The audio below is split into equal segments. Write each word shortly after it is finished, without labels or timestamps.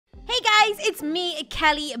Hey guys, it's me,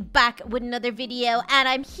 Kelly, back with another video, and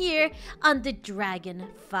I'm here on the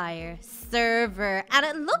Dragonfire server. And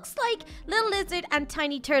it looks like Little Lizard and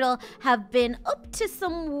Tiny Turtle have been up to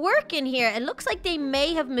some work in here. It looks like they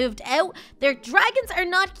may have moved out. Their dragons are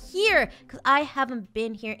not here, because I haven't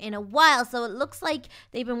been here in a while. So it looks like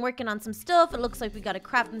they've been working on some stuff. It looks like we got a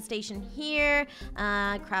crafting station here,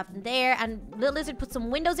 crafting there, and Little Lizard put some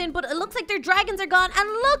windows in, but it looks like their dragons are gone. And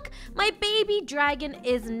look, my baby dragon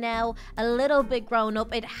is now a little bit grown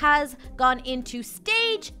up. It has gone into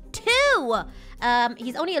stage 2.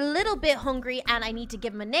 He's only a little bit hungry and I need to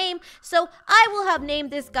give him a name. So I will have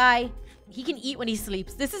named this guy. He can eat when he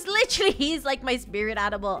sleeps. This is literally, he's like my spirit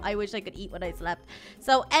animal. I wish I could eat when I slept.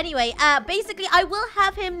 So anyway, basically I will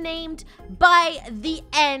have him named by the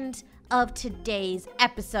end of today's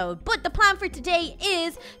episode. But the plan for today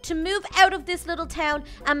is to move out of this little town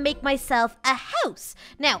and make myself a house.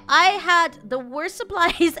 Now, I had the worst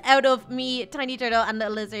supplies out of me, Tiny Turtle, and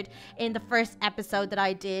Little Lizard in the first episode that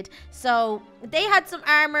I did. So they had some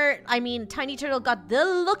armor. I mean, Tiny Turtle got the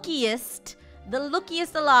luckiest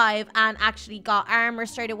alive and actually got armor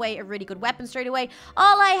straight away, a really good weapon straight away.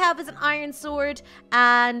 All I have is an iron sword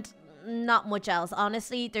and not much else.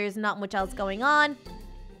 Honestly, there's not much else going on.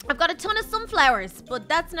 I've got a ton of sunflowers, but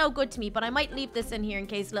that's no good to me. But I might leave this in here in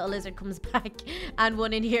case Little Lizard comes back, and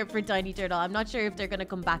one in here for Tiny Turtle. I'm not sure if they're gonna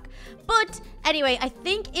come back. But anyway, I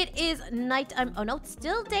think it is night. Oh no, it's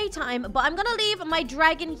still daytime. But I'm gonna leave my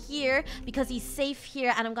dragon here because he's safe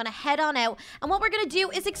here, and I'm gonna head on out. And what we're gonna do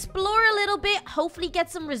is explore a little bit, hopefully get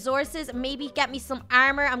some resources, maybe get me some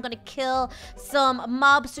armor. I'm gonna kill some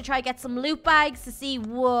mobs to try get some loot bags to see.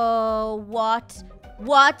 Whoa, what?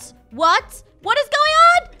 What is going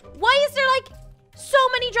on? Why is there like so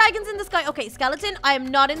many dragons in the sky? Okay, skeleton, I am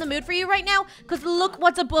not in the mood for you right now because look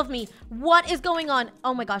what's above me. What is going on?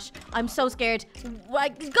 Oh my gosh, I'm so scared. Go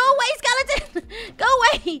away, skeleton. Go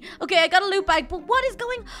away. Okay, I got a loot bag, but what is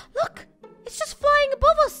going? Look, it's just flying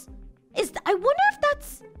above us. I wonder if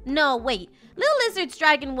that's... No, wait. Little Lizard's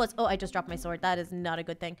dragon was... Oh, I just dropped my sword. That is not a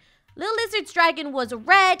good thing. Little Lizard's dragon was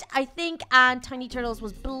red, I think, and Tiny Turtle's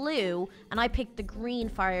was blue, and I picked the green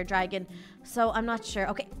fire dragon, so I'm not sure.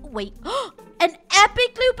 Okay, wait. An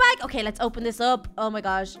epic loot bag? Okay, let's open this up. Oh my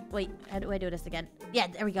gosh. Wait, how do I do this again? Yeah,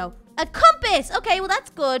 there we go. A compass! Okay, well that's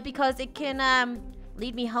good because it can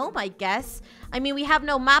lead me home, I guess. I mean, we have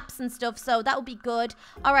no maps and stuff, so that would be good.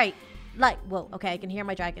 All right. Whoa, okay, I can hear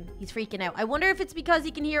my dragon. He's freaking out. I wonder if it's because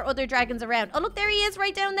he can hear other dragons around. Oh, look, there he is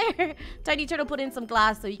right down there. Tiny Turtle put in some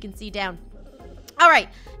glass so you can see down. All right,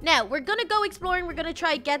 now we're gonna go exploring. We're gonna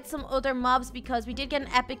try get some other mobs because we did get an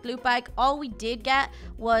epic loot bag. All we did get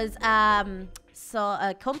was a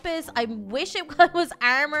compass. I wish it was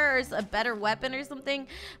armor or a better weapon or something,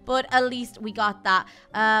 but at least we got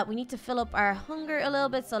that. We need to fill up our hunger a little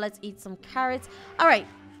bit, so let's eat some carrots. All right,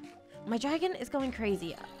 my dragon is going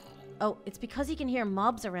crazy. Oh, it's because he can hear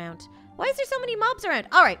mobs around. Why is there so many mobs around?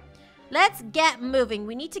 All right, let's get moving.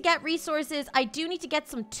 We need to get resources. I do need to get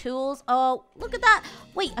some tools. Oh, look at that.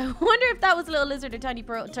 Wait, I wonder if that was Little Lizard or Tiny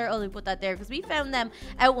Turtle who put that there because we found them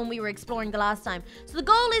out when we were exploring the last time. So the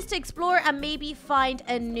goal is to explore and maybe find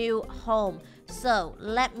a new home. So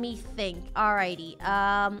let me think. Alrighty.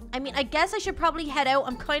 I mean, I guess I should probably head out.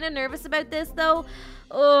 I'm kind of nervous about this though.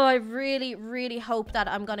 Oh, I really, really hope that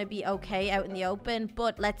I'm gonna be okay out in the open,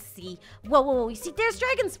 but let's see. Whoa, you see, there's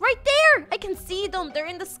dragons right there. I can see them. They're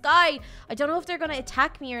in the sky. I don't know if they're gonna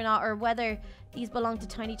attack me or not, or whether these belong to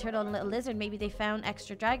Tiny Turtle and Little Lizard. Maybe they found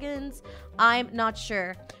extra dragons. I'm not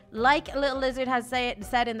sure. Like Little Lizard has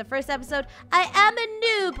said in the first episode, I am a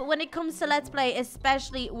noob when it comes to Let's Play,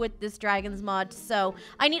 especially with this Dragons mod. So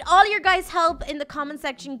I need all your guys' help in the comment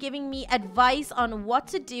section giving me advice on what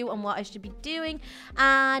to do and what I should be doing.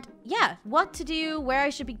 And yeah, what to do, where I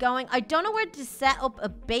should be going. I don't know where to set up a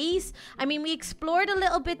base. I mean, we explored a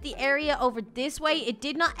little bit the area over this way. It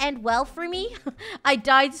did not end well for me. I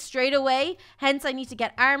died straight away. Hence, I need to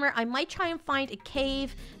get armor. I might try and find a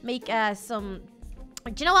cave, make some...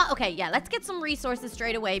 Do you know what? Okay, yeah, let's get some resources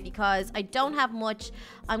straight away because I don't have much.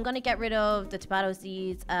 I'm going to get rid of the tomato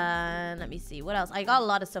seeds and let me see. What else? I got a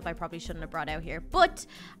lot of stuff I probably shouldn't have brought out here. But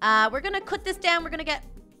we're going to cut this down. We're going to get...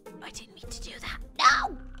 I didn't mean to do that.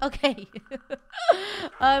 No! Okay.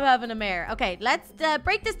 I'm having a mare. Okay, let's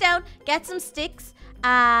break this down, get some sticks,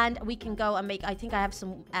 and we can go and make... I think I have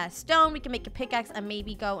some stone. We can make a pickaxe and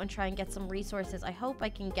maybe go and try and get some resources. I hope I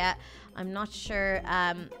can get... I'm not sure...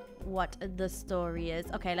 what the story is.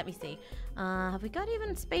 Okay, let me see. Have we got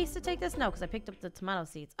even space to take this? No, because I picked up the tomato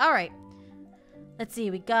seeds. All right. Let's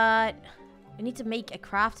see. I need to make a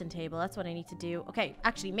crafting table. That's what I need to do. Okay,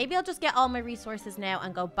 actually, maybe I'll just get all my resources now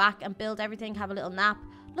and go back and build everything, have a little nap.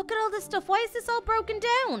 Look at all this stuff. Why is this all broken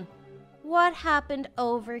down? What happened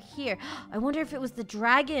over here? I wonder if it was the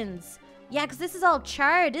dragons. Yeah, because this is all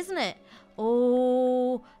charred, isn't it?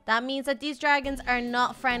 Oh, that means that these dragons are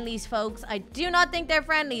not friendlies, folks. I do not think they're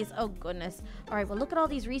friendlies. Oh, goodness. All right, well, look at all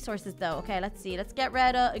these resources, though. Okay, let's see. Let's get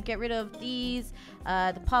rid of these,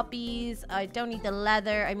 the poppies. I don't need the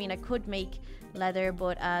leather. I mean, I could make leather,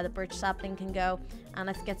 but the birch sapling can go. And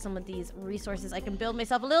let's get some of these resources. I can build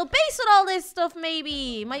myself a little base with all this stuff,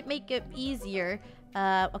 maybe. Might make it easier.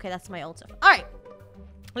 Okay, that's my old stuff. All right.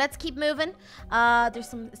 Let's keep moving. There's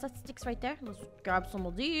some, is that sticks right there? Let's grab some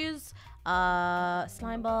of these.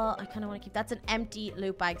 Slime ball. I kind of want to keep, that's an empty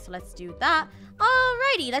loot bag, so let's do that.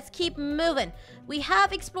 Alrighty, let's keep moving. We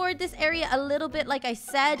have explored this area a little bit, like I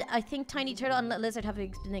said. I think Tiny Turtle and Little Lizard have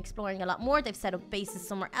been exploring a lot more. They've set up bases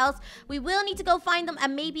somewhere else. We will need to go find them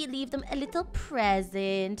and maybe leave them a little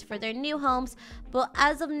present for their new homes. But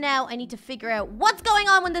as of now, I need to figure out what's going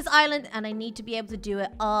on with this island, and I need to be able to do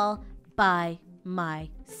it all by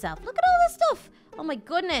myself. Look at all this stuff. Oh my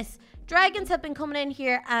goodness. Dragons have been coming in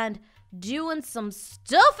here and doing some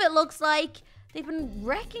stuff, it looks like. They've been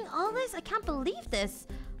wrecking all this. I can't believe this.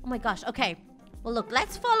 Oh my gosh. Okay. Well, look,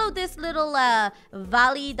 let's follow this little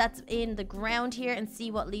valley that's in the ground here and see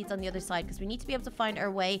what leads on the other side, because we need to be able to find our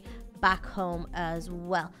way back home as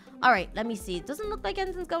well. All right, let me see. It doesn't look like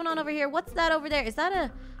anything's going on over here. What's that over there? Is that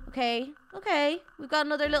a... Okay. We've got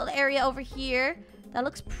another little area over here. That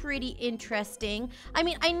looks pretty interesting. I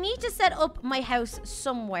mean, I need to set up my house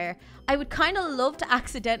somewhere. I would kind of love to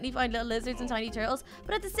accidentally find little lizards and tiny turtles,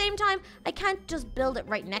 but at the same time, I can't just build it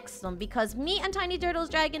right next to them, because me and Tiny Turtle's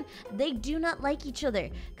dragon, they do not like each other,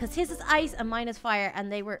 because his is ice and mine is fire, and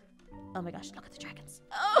they were... Oh my gosh, look at the dragons.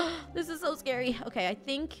 Oh, this is so scary. Okay, I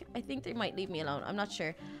think they might leave me alone. I'm not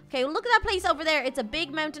sure. Okay, well, look at that place over there. It's a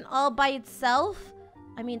big mountain all by itself.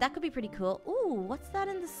 I mean, that could be pretty cool. Ooh, what's that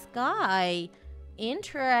in the sky?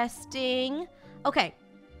 Interesting. Okay,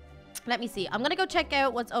 let me see. I'm gonna go check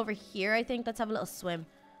out what's over here. I think let's have a little swim.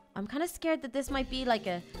 I'm kind of scared that this might be like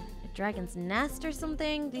a dragon's nest or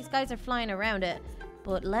something. These guys are flying around it,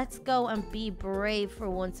 but let's go and be brave for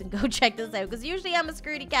once and go check this out, because usually I'm a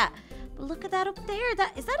scaredy cat. But look at that up there.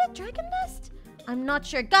 Is that a dragon nest? I'm not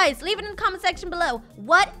sure. Guys, leave it in the comment section below.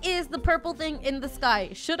 What is the purple thing in the sky?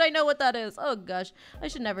 Should I know what that is? Oh gosh, I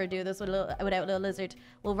should never do this without Little Lizard.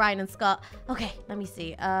 Well, Ryan and Scott. Okay, let me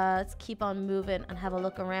see. Let's keep on moving and have a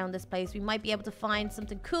look around this place. We might be able to find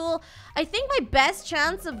something cool. I think my best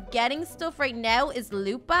chance of getting stuff right now is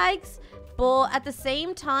loot bags. But at the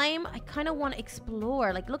same time, I kind of want to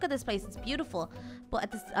explore. Like, look at this place. It's beautiful.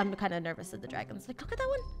 But I'm kind of nervous of the dragons. Like, look at that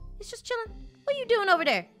one. It's just chilling. What are you doing over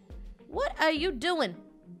there? What are you doing?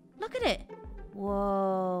 Look at it.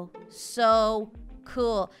 Whoa. So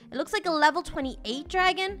cool. It looks like a level 28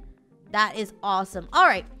 dragon. That is awesome. All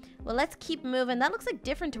right. Well, let's keep moving. That looks like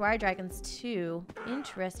different to our dragons too.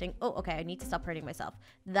 Interesting. Oh, okay. I need to stop hurting myself.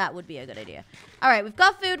 That would be a good idea. All right. We've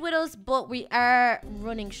got food with us, but we are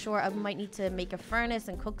running short. I might need to make a furnace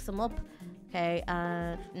and cook some up. Okay.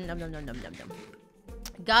 Nom, nom, nom, nom, nom, nom.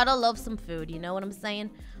 Gotta love some food. You know what I'm saying?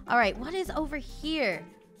 All right. What is over here?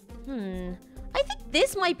 I think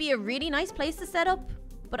this might be a really nice place to set up,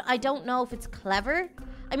 but I don't know if it's clever.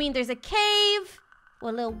 I mean, there's a cave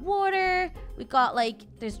with a little water. We got, like,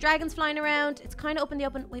 there's dragons flying around. It's kind of up in the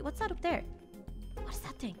open. Wait, what's that up there? What is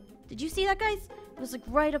that thing? Did you see that, guys? It was, like,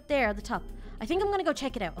 right up there at the top. I think I'm going to go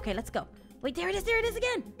check it out. Okay, let's go. Wait, there it is. There it is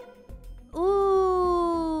again.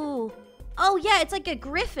 Ooh. Oh, yeah, it's like a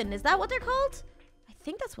griffin. Is that what they're called? I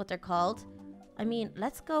think that's what they're called. I mean,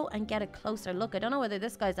 let's go and get a closer look. I don't know whether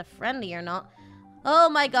this guy's a friendly or not. Oh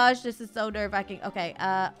my gosh, this is so nerve-wracking. Okay,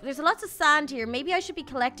 there's lots of sand here. Maybe I should be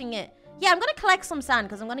collecting it. Yeah, I'm going to collect some sand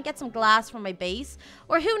because I'm going to get some glass for my base.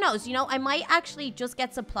 Or who knows, you know, I might actually just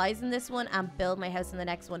get supplies in this one and build my house in the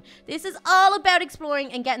next one. This is all about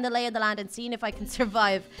exploring and getting the lay of the land and seeing if I can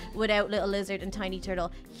survive without Little Lizard and Tiny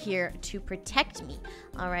Turtle here to protect me.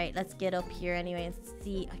 All right, let's get up here anyway and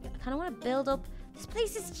see. I kind of want to build up. This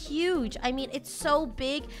place is huge. I mean, it's so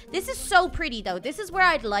big. This is so pretty, though. This is where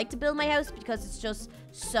I'd like to build my house because it's just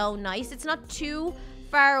so nice. It's not too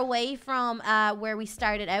far away from where we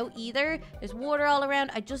started out either. There's water all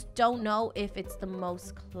around. I just don't know if it's the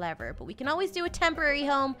most clever. But we can always do a temporary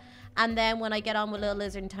home. And then when I get on with Little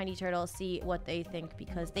Lizard and Tiny Turtle, see what they think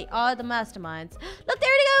because they are the masterminds. Look,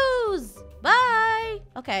 there it goes. Bye.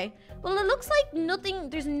 Okay. Well, it looks like nothing.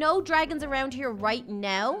 There's no dragons around here right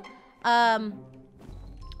now.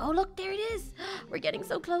 Oh, look, there it is. We're getting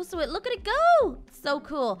so close to it. Look at it go. So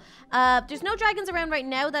cool. There's no dragons around right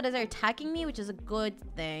now that are attacking me, which is a good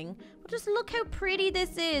thing. But just look how pretty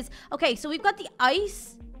this is. Okay, so we've got the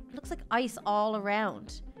ice It looks like ice all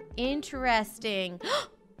around. Interesting.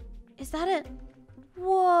 Is that a...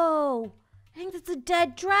 Whoa. I think that's a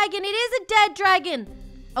dead dragon. It is a dead dragon.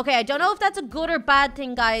 Okay, I don't know if that's a good or bad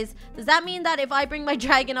thing, guys. Does that mean that if I bring my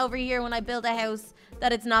dragon over here when I build a house,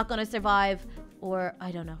 that it's not going to survive? Or,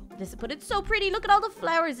 I don't know. But it's so pretty. Look at all the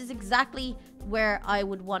flowers. It's exactly where I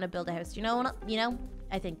would want to build a house. You know?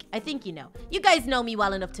 I think you know. You guys know me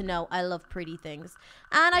well enough to know I love pretty things.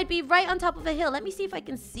 And I'd be right on top of a hill. Let me see if I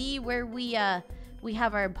can see where we have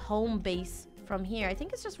our home base from here. I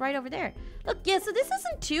think it's just right over there. Look, yeah, so this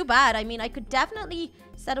isn't too bad. I mean, I could definitely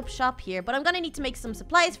set up shop here, but I'm gonna need to make some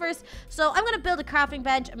supplies first. So I'm gonna build a crafting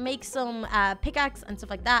bench, make some pickaxe and stuff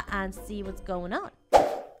like that, and see what's going on.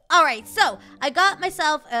 Alright, so I got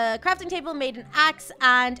myself a crafting table, made an axe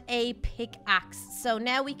and a pickaxe. So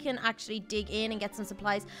now we can actually dig in and get some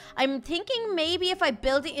supplies. I'm thinking maybe if I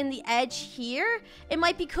build it in the edge here, it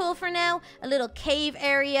might be cool for now. A little cave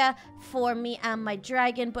area for me and my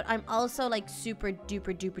dragon. But I'm also like super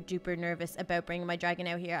duper nervous about bringing my dragon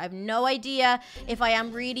out here. I have no idea if I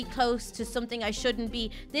am really close to something I shouldn't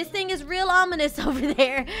be. This thing is real ominous over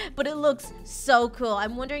there, but it looks so cool.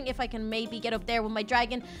 I'm wondering if I can maybe get up there with my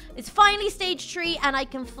dragon. It's finally stage 3 and I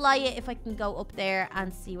can fly it if I can go up there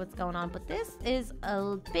and see what's going on. But this is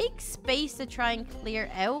a big space to try and clear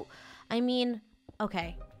out. I mean,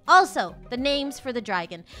 okay. Also, the names for the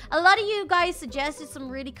dragon. A lot of you guys suggested some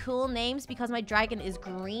really cool names because my dragon is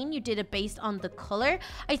green. You did it based on the color.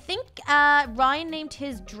 I think Ryan named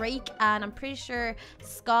his Drake, and I'm pretty sure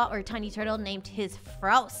Scott or Tiny Turtle named his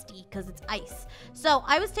Frosty because it's ice. So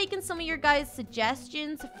I was taking some of your guys'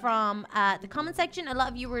 suggestions from the comment section. A lot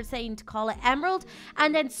of you were saying to call it Emerald,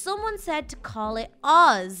 and then someone said to call it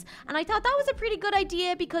Oz. And I thought that was a pretty good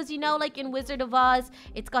idea because, you know, like in Wizard of Oz,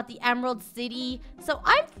 it's got the Emerald City. So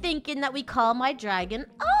I'm thinking that we call my dragon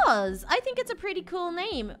Oz. I think it's a pretty cool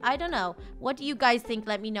name. I don't know. What do you guys think?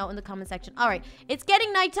 Let me know in the comment section. All right, it's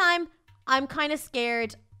getting nighttime. I'm kind of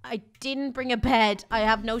scared. I didn't bring a bed. I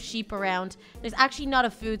have no sheep around. There's actually not a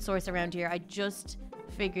food source around here. I just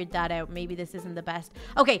figured that out. Maybe this isn't the best.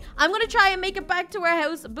 Okay, I'm gonna try and make it back to our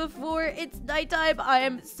house before it's nighttime. I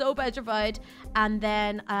am so petrified. And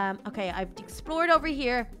then, okay, I've explored over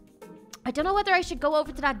here. I don't know whether I should go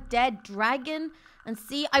over to that dead dragon and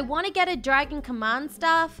see. I want to get a dragon command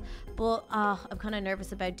staff, but I'm kind of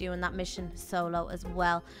nervous about doing that mission solo as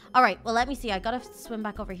well. All right, well, let me see. I gotta swim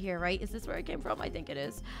back over here, right? Is this where I came from? I think it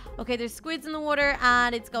is. Okay, there's squids in the water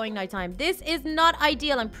and it's going nighttime. This is not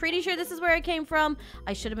ideal. I'm pretty sure this is where I came from.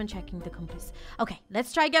 I should have been checking the compass. Okay,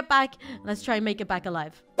 let's try get back. Let's try and make it back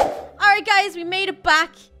alive. All right, guys, we made it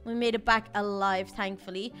back. We made it back alive,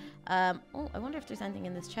 thankfully. Oh, I wonder if there's anything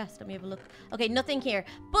in this chest. Let me have a look. Okay, nothing here.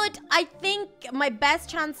 But I think my best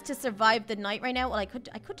chance to survive the night right now, well, I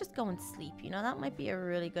could just go and sleep. You know, that might be a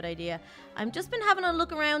really good idea. I've just been having a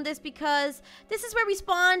look around this because this is where we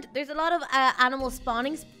spawned. There's a lot of animal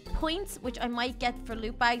spawning points, which I might get for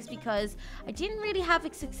loot bags because I didn't really have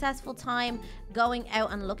a successful time going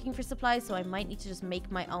out and looking for supplies, so I might need to just make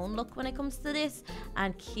my own luck when it comes to this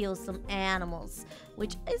and kill some animals,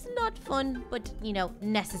 which is not fun, but, you know,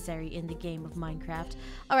 necessary in the game of Minecraft.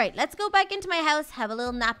 All right, let's go back into my house, have a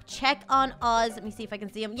little nap, check on Oz. Let me see if I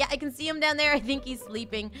can see him. Yeah, I can see him down there. I think he's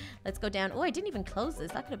sleeping. Let's go down. Oh, I didn't even close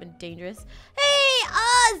this. That could have been dangerous. Hey,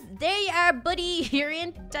 Oz! There you are, buddy. You're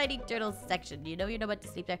in Tiny Turtle's section. You know you're not about to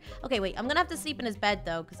sleep there. Okay, wait. I'm going to have to sleep in his bed,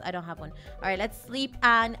 though, because I don't have one. All right, let's sleep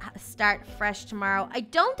and start fresh tomorrow. I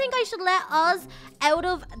don't think I should let Oz out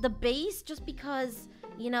of the base just because,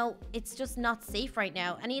 you know, it's just not safe right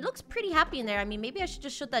now. And he looks pretty happy in there. I mean, maybe I should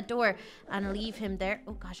just shut that door and leave him there.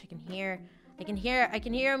 Oh, gosh, I can hear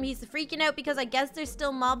him. He's freaking out because I guess there's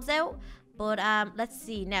still mobs out. But let's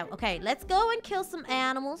see now. Okay, let's go and kill some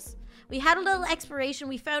animals. We had a little exploration.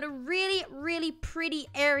 We found a really pretty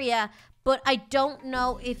area, but I don't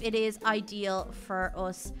know if it is ideal for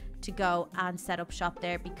us to go and set up shop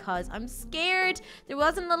there because I'm scared. There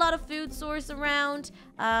wasn't a lot of food source around.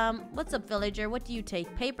 What's up, villager? What do you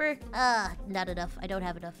take? Paper? Not enough. I don't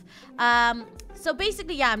have enough. So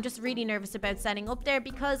basically, yeah, I'm just really nervous about setting up there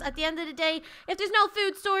because at the end of the day, if there's no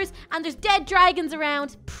food stores and there's dead dragons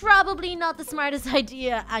around, probably not the smartest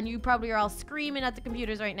idea, and you probably are all screaming at the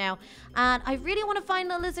computers right now. And I really want to find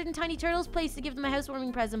the Lizard and Tiny Turtle's place to give them a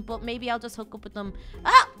housewarming present, but maybe I'll just hook up with them.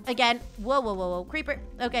 Ah! Again. Whoa. Creeper.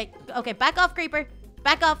 Okay, back off, Creeper.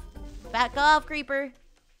 Back off, Creeper.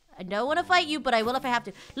 I don't want to fight you, but I will if I have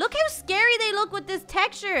to. Look how scary they look with this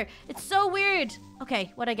texture. It's so weird.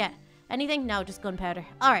 Okay, what'd I get? Anything? No, just gunpowder.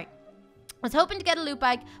 All right. I was hoping to get a loot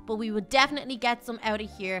bag, but we will definitely get some out of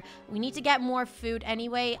here. We need to get more food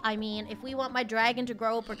anyway. I mean, if we want my dragon to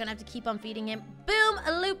grow up, we're going to have to keep on feeding him. Boom,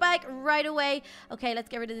 a loot bag right away. Okay, let's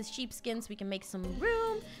get rid of this sheepskin so we can make some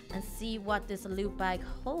room and see what this loot bag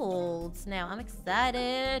holds. Now, I'm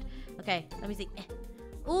excited. Okay, let me see.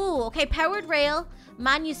 Ooh, okay, powered rail,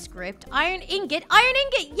 manuscript, iron ingot. Iron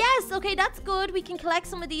ingot, yes, okay, that's good. We can collect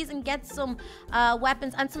some of these and get some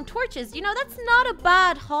weapons and some torches. You know, that's not a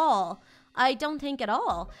bad haul. I don't think at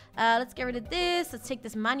all. Let's get rid of this. Let's take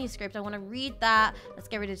this manuscript. I want to read that. Let's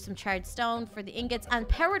get rid of some charred stone for the ingots and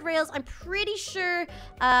powered rails. I'm pretty sure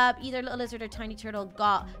either Little Lizard or Tiny Turtle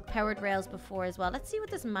got powered rails before as well. Let's see what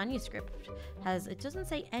this manuscript has. It doesn't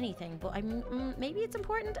say anything, but maybe it's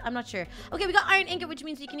important. I'm not sure. Okay, we got iron ingot, which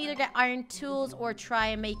means you can either get iron tools or try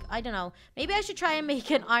and make, I don't know, maybe I should try and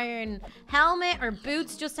make an iron helmet or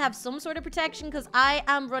boots just to have some sort of protection, because I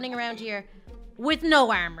am running around here with no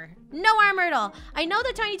armor. No armor at all. I know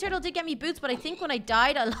that Tiny Turtle did get me boots, but I think when I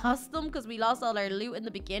died, I lost them because we lost all our loot in the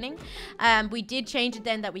beginning. We did change it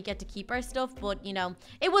then that we get to keep our stuff, but you know,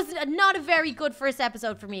 it was not a very good first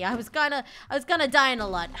episode for me. I was gonna dying a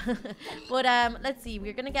lot. But let's see.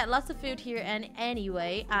 We're gonna get lots of food here and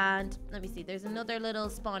anyway. And let me see. There's another little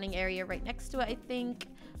spawning area right next to it, I think.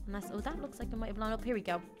 Unless, oh, that looks like it might have blown up. Here we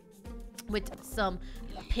go. With some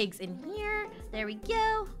pigs in here. There we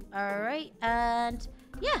go. All right. And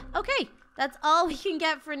yeah, okay. That's all we can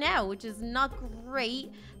get for now, which is not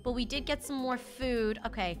great. But we did get some more food.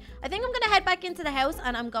 Okay. I think I'm going to head back into the house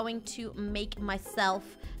and I'm going to make myself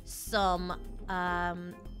some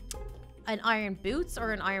an iron boots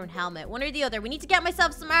or an iron helmet, one or the other. We need to get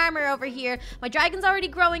myself some armor over here. My dragon's already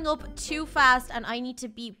growing up too fast and I need to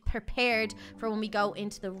be prepared for when we go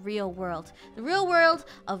into the real world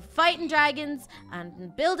of fighting dragons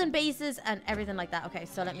and building bases and everything like that. Okay,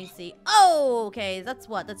 so let me see. Oh, okay, that's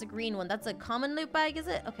a green one. That's a common loot bag, is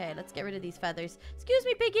it? Okay, let's get rid of these feathers. Excuse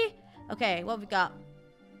me, piggy. Okay, what have we got?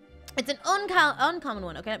 It's an uncommon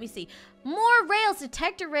one. Okay, let me see. More rails,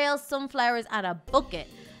 detector rails, sunflowers, and a bucket.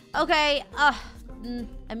 Okay,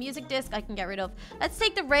 a music disc I can get rid of. Let's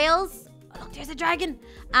take the rails. Oh, look, there's a dragon.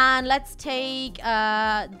 And let's take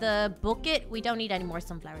the bucket. We don't need any more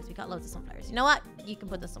sunflowers. We got loads of sunflowers. You know what? You can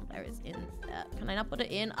put the sunflowers in. Can I not put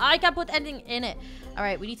it in? I can't put anything in it. All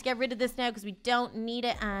right, we need to get rid of this now because we don't need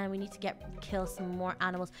it. And we need to kill some more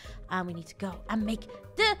animals. And we need to go and make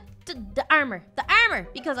the armor. The armor.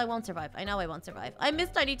 Because I won't survive. I know I won't survive. I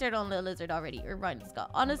missed Tiny Turtle and Little Lizard already. Or Ryan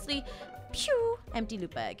Scott. Honestly, pew. Empty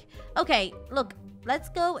loot bag. Okay, look. Let's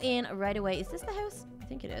go in right away. Is this the house? I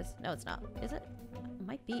think it is. No, it's not. Is it? It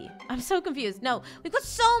might be. I'm so confused. No, we've got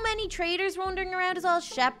so many traders wandering around as well.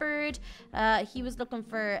 Shepherd. He was looking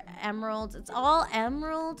for emeralds. It's all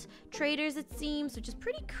emerald traders, it seems, which is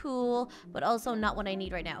pretty cool, but also not what I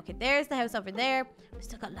need right now. Okay, there's the house over there. We've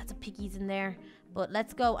still got lots of piggies in there, but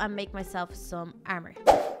let's go and make myself some armor.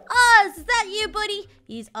 Oh, is that you, buddy?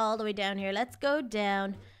 He's all the way down here. Let's go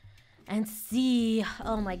down and see.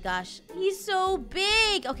 Oh my gosh, he's so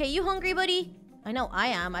big. Okay, you hungry, buddy? I know I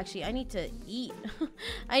am, actually. I need to eat.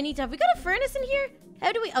 Have we got a furnace in here?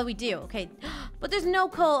 How do we? Oh, we do. Okay. But there's no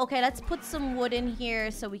coal. Okay, let's put some wood in here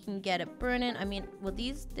so we can get it burning. I mean, will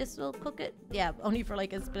this will cook it? Yeah, only for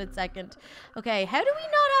like a split second. Okay, how do we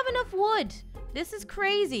not have enough wood? This is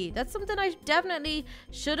crazy. That's something I definitely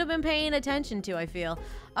should have been paying attention to, I feel.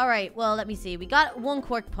 All right, well, let me see. We got one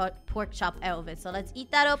pork chop out of it, so let's eat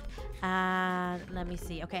that up. And let me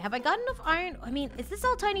see. Okay, have I got enough iron? I mean, is this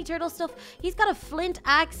all Tiny Turtle stuff? He's got a flint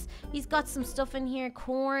axe. He's got some stuff in here.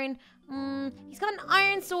 Corn. He's got an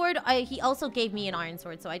iron sword. He also gave me an iron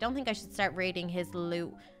sword, so I don't think I should start raiding his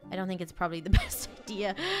loot. I don't think it's probably the best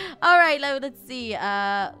idea. All right, let's see.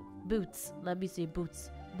 Boots. Let me see.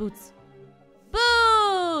 Boots.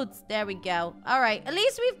 There we go. All right, at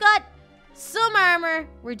least we've got some armor.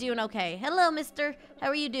 We're doing okay. Hello, mister. How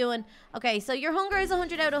are you doing? Okay, so your hunger is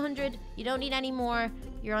 100 out of 100. You don't need any more.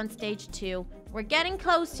 You're on stage 2. We're getting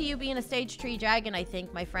close to you being a stage 3 dragon, I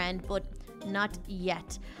think, my friend, but not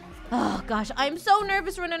yet. Oh, gosh, I'm so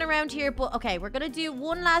nervous running around here, but okay, we're gonna do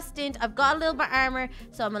one last stint. I've got a little bit of armor,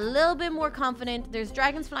 so I'm a little bit more confident. There's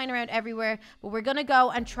dragons flying around everywhere, but we're gonna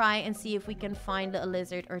go and try and see if we can find Little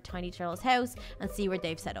Lizard or Tiny Turtle's house and see where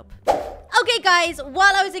they've set up. Okay, guys,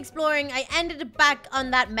 while I was exploring, I ended up back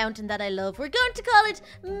on that mountain that I love. We're going to call it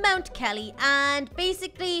Mount Kelly, and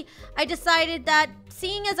basically, I decided that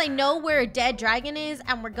seeing as I know where a dead dragon is,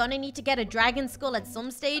 and we're gonna need to get a dragon skull at some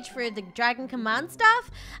stage for the dragon command staff,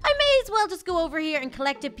 I may as well just go over here and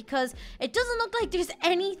collect it because it doesn't look like there's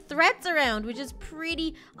any threats around, which is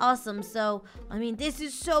pretty awesome. So, I mean, this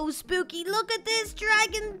is so spooky. Look at this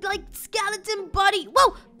dragon, like, skeleton body.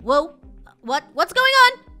 Whoa! What's going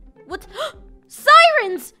on? What?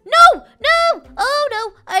 Sirens! No! No! Oh,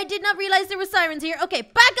 no. I did not realize there were sirens here. Okay,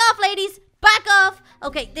 back off, ladies. Back off.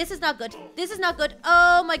 Okay, this is not good. This is not good.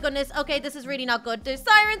 Oh, my goodness. Okay, this is really not good. The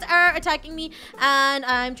sirens are attacking me, and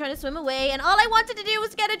I'm trying to swim away, and all I wanted to do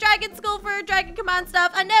was get a dragon skull for dragon command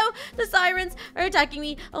staff, and now the sirens are attacking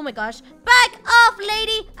me. Oh, my gosh. Back off,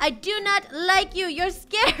 lady. I do not like you. You're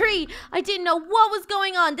scary. I didn't know what was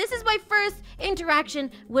going on. This is my first interaction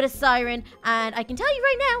with a siren, and I can tell you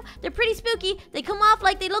right now, they're pretty spooky. They come off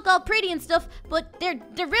like they look all pretty and stuff, but they're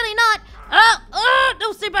really not. Oh,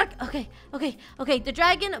 no, stay back. Okay, the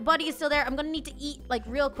dragon body is still there. I'm gonna need to eat, like,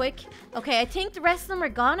 real quick. Okay, I think the rest of them are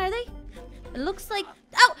gone, are they? It looks like...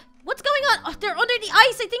 Ow! What's going on? Oh, they're under the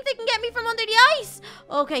ice. I think they can get me from under the ice.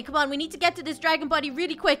 Okay, come on. We need to get to this dragon body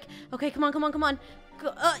really quick. Okay, come on.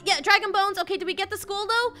 Yeah, dragon bones. Okay, did we get the skull,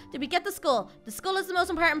 though? Did we get the skull? The skull is the most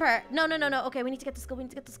important part. No. Okay, we need to get the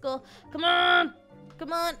skull. Come on.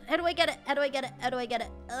 How do I get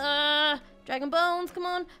it? Dragon bones, come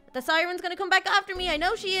on. The siren's gonna come back after me. I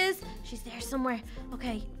know she is. She's there somewhere.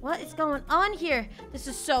 Okay, what is going on here? This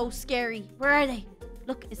is so scary. Where are they?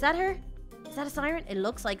 Look, is that her? Is that a siren? It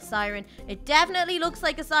looks like a siren. It definitely looks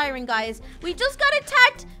like a siren, guys. We just got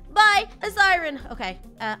attacked by a siren. Okay,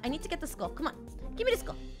 I need to get the skull. Come on. Give me the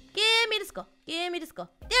skull. Give me the skull.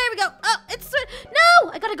 There we go. Oh, it's...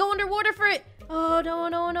 No! I gotta go underwater for it. Oh,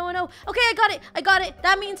 no. Okay, I got it.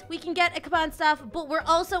 That means we can get a command staff, but we're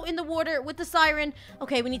also in the water with the siren.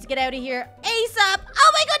 Okay, we need to get out of here ASAP.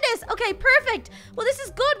 Oh, my goodness. Okay, perfect. Well, this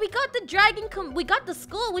is good. We got the dragon... we got the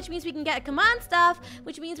skull, which means we can get a command staff,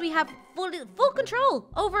 which means we have full control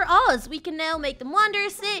over Oz. We can now make them wander,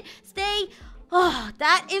 sit, stay... Oh,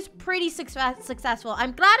 that is pretty successful.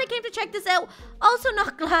 I'm glad I came to check this out. Also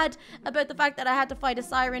not glad about the fact that I had to fight a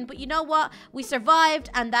siren. But you know what? We survived,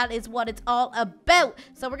 and that is what it's all about.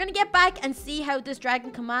 So we're going to get back and see how this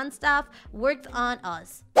dragon command staff worked on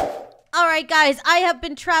us. Alright guys, I have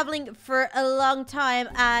been traveling for a long time,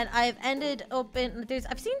 and I've ended up in...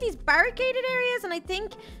 I've seen these barricaded areas, and I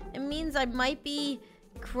think it means I might be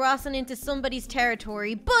crossing into somebody's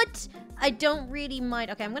territory, but I don't really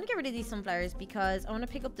mind. Okay, I'm gonna get rid of these sunflowers because I want to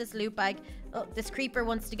pick up this loot bag. Oh, this creeper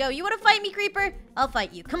wants to go. You want to fight me, creeper? I'll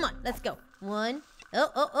fight you. Come on, let's go. One.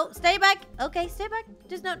 Oh, stay back. Okay, stay back.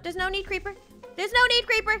 There's no need, creeper. There's no need,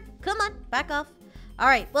 creeper. Come on, back off. All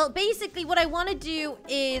right, well, basically what I want to do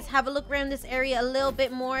is have a look around this area a little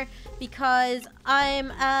bit more because I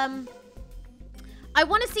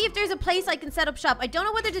want to see if there's a place I can set up shop. I don't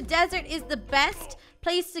know whether the desert is the best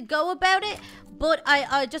place to go about it, but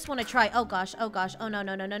I just want to try. Oh gosh. Oh no,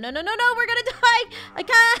 we're gonna die. I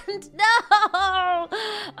can't. No.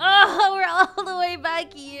 Oh, we're all the way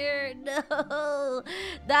back here. No,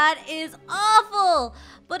 that is awful.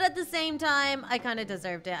 But at the same time, I kind of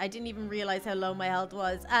deserved it. I didn't even realize how low my health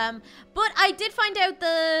was. But I did find out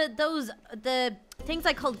the things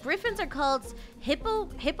I called griffins are called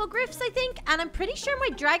hippogriffs, I think, and I'm pretty sure my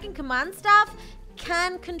dragon command staff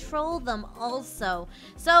can control them also.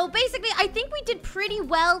 So basically, I think we did pretty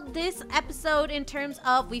well this episode in terms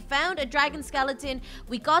of we found a dragon skeleton,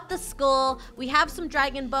 we got the skull, we have some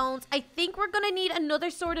dragon bones. I think we're gonna need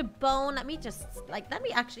another sort of bone. Let me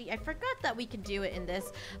actually, I forgot that we could do it in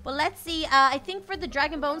this, but let's see. I think for the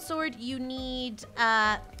dragon bone sword, you need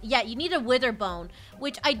you need a wither bone,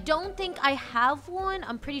 which I don't think I have one.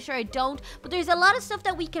 I'm pretty sure I don't, but there's a lot of stuff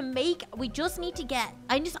that we can make. We just need to get,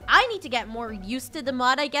 I need to get more used to the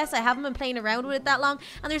mod, I guess. I haven't been playing around with it that long,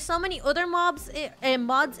 and there's so many other mods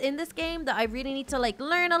in this game that I really need to like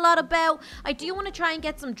learn a lot about. I do want to try and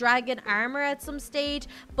get some dragon armor at some stage,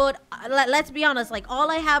 but let's be honest, like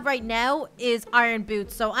all I have right now is iron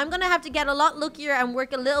boots, so I'm gonna have to get a lot luckier and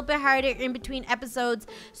work a little bit harder in between episodes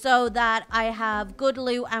so that I have good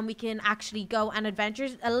loot and we can actually go and adventure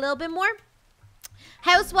a little bit more.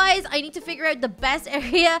 House-wise, I need to figure out the best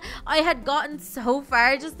area. I had gotten so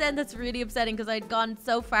far just then. That's really upsetting because I'd gone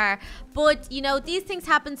so far. But, you know, these things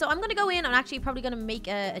happen. So I'm going to go in. I'm actually probably going to make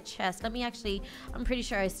a chest. Let me actually... I'm pretty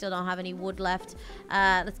sure I still don't have any wood left.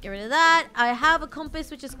 Let's get rid of that. I have a compass,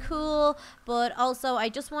 which is cool. But also, I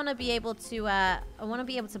just want to be able to... I want to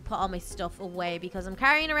be able to put all my stuff away because I'm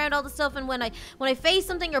carrying around all the stuff. And when I face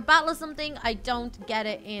something or battle something, I don't get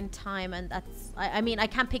it in time. And that's... I mean, I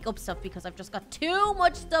can't pick up stuff because I've just got too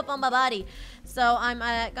much stuff on my body. So I'm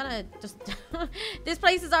gonna just this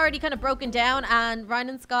place is already kind of broken down, and Ryan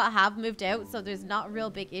and Scott have moved out, so there's not a real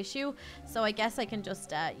big issue. So I guess I can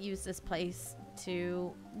just use this place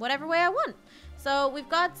to whatever way I want. So we've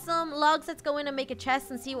got some logs. Let's go in and make a chest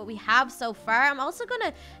and see what we have so far. I'm also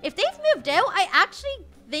gonna, if they've moved out, I actually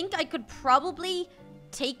think I could probably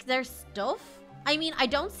take their stuff. I mean, I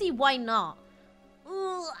don't see why not.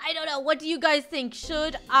 Ooh, I don't know. What do you guys think?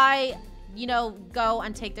 Should I, you know, go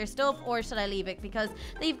and take their stuff, or should I leave it? Because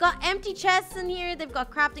they've got empty chests in here. They've got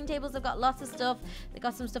crafting tables. They've got lots of stuff. They've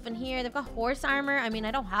got some stuff in here. They've got horse armor. I mean,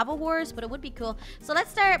 I don't have a horse, but it would be cool. So let's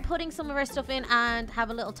start putting some of our stuff in and have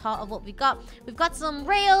a little thought of what we've got. We've got some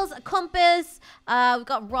rails, a compass. We've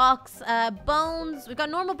got rocks, bones. We've got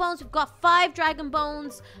normal bones. We've got 5 dragon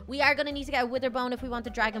bones. We are going to need to get a wither bone if we want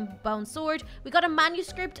the dragon bone sword. We got a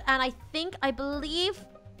manuscript, and I believe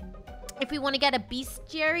if we want to get a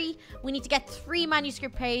bestiary, we need to get 3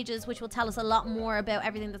 manuscript pages, which will tell us a lot more about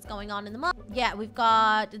everything that's going on in the mod. Yeah, we've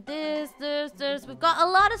got this. We've got a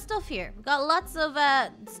lot of stuff here. We've got lots of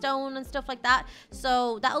stone and stuff like that.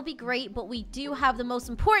 So that'll be great. But we do have the most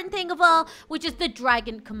important thing of all, which is the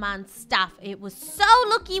dragon command staff. It was so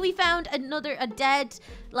lucky we found a dead,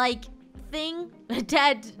 like, thing. A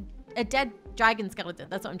dead dragon skeleton,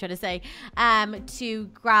 that's what I'm trying to say, to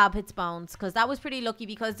grab its bones, because that was pretty lucky,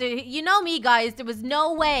 because you know me, guys, there was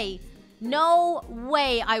no way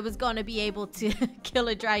I was gonna be able to kill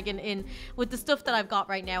a dragon with the stuff that I've got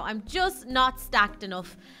right now. I'm just not stacked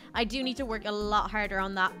enough. I do need to work a lot harder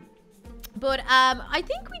on that. But I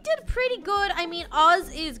think we did pretty good. I mean,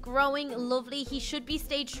 Oz is growing lovely. He should be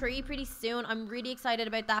stage 3 pretty soon. I'm really excited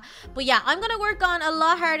about that. But yeah, I'm gonna work on a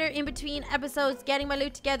lot harder in between episodes, getting my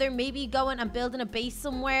loot together, maybe going and building a base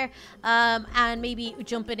somewhere, and maybe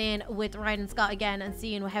jumping in with Ryan and Scott again and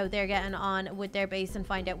seeing how they're getting on with their base and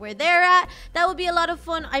find out where they're at. That would be a lot of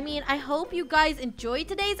fun. I mean, I hope you guys enjoyed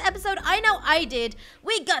today's episode. I know I did.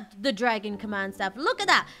 We got the dragon command staff. Look at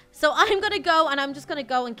that. So I'm gonna go, and I'm just gonna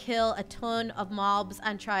go and kill a ton of mobs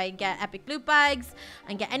and try and get epic loot bags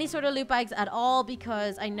and get any sort of loot bags at all,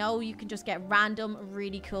 because I know you can just get random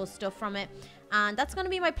really cool stuff from it. And that's going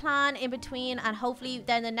to be my plan in between, and hopefully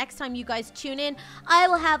then the next time you guys tune in, I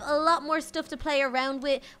will have a lot more stuff to play around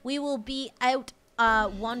with. We will be out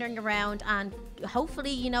wandering around, and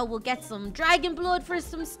hopefully, you know, we'll get some dragon blood for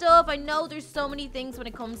some stuff. I know there's so many things when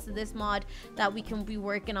it comes to this mod that we can be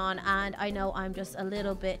working on, and I know I'm just a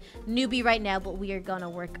little bit newbie right now, but we are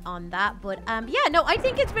gonna work on that. But yeah, no, I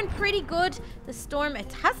think it's been pretty good. The storm,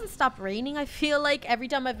 it hasn't stopped raining. I feel like every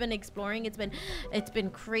time I've been exploring, it's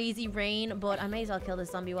been crazy rain. But I may as well kill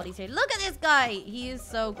this zombie while he's here. Look at this guy, he is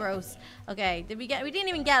so gross. Okay, we didn't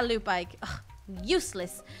even get a loot bag. Ugh.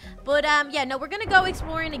 Useless. But yeah, no, we're gonna go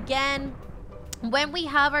exploring again. When we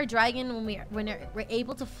have our dragon, when we're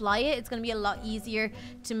able to fly it, it's gonna be a lot easier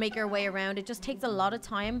to make our way around. It just takes a lot of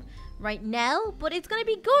time right now, but it's gonna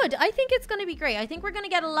be good. I think it's gonna be great. I think we're gonna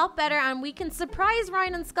get a lot better, and we can surprise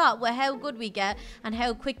Ryan and Scott with how good we get and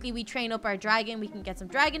how quickly we train up our dragon. We can get some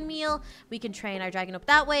dragon meal, we can train our dragon up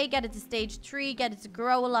that way, get it to stage 3, get it to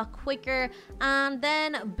grow a lot quicker, and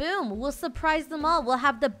then boom, we'll surprise them all. We'll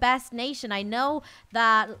have the best nation. I know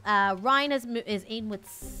that Ryan is in with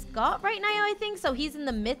Scott right now, I think, so he's in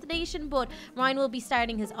the myth nation, but Ryan will be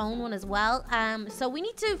starting his own one as well. So we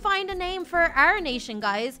need to find a name for our nation,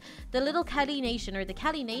 guys. The little Kelly Nation, or the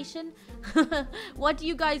Kelly Nation. What do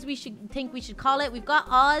you guys think we should call it? We've got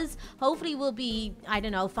Oz. Hopefully we'll be, I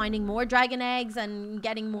don't know, finding more dragon eggs and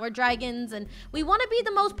getting more dragons. And we want to be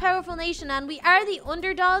the most powerful nation, and we are the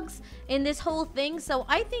underdogs in this whole thing. So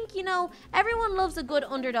I think, you know, everyone loves a good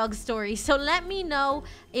underdog story. So let me know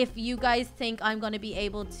if you guys think I'm going to be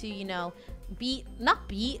able to, you know, not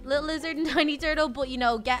beat Little Lizard and Tiny Turtle, but, you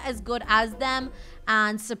know, get as good as them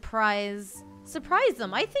and surprise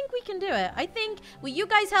them. I think we can do it. I think with you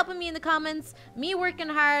guys helping me in the comments, me working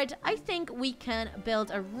hard, I think we can build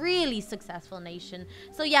a really successful nation.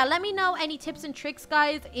 So yeah, let me know any tips and tricks,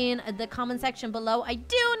 guys, in the comment section below. I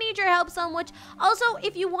do need your help so much. Also,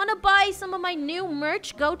 if you want to buy some of my new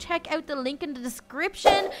merch, go check out the link in the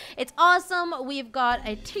description. It's awesome. We've got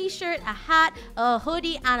a t-shirt, a hat, a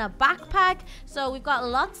hoodie, and a backpack. So we've got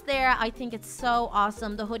lots there. I think it's so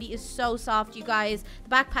awesome. The hoodie is so soft, you guys.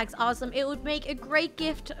 The backpack's awesome. It would make a great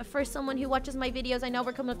gift for someone who watches my videos. I know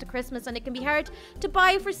we're coming up to Christmas, and it can be hard to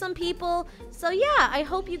buy for some people. So yeah, I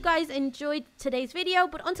hope you guys enjoyed today's video,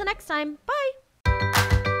 but until next time, bye.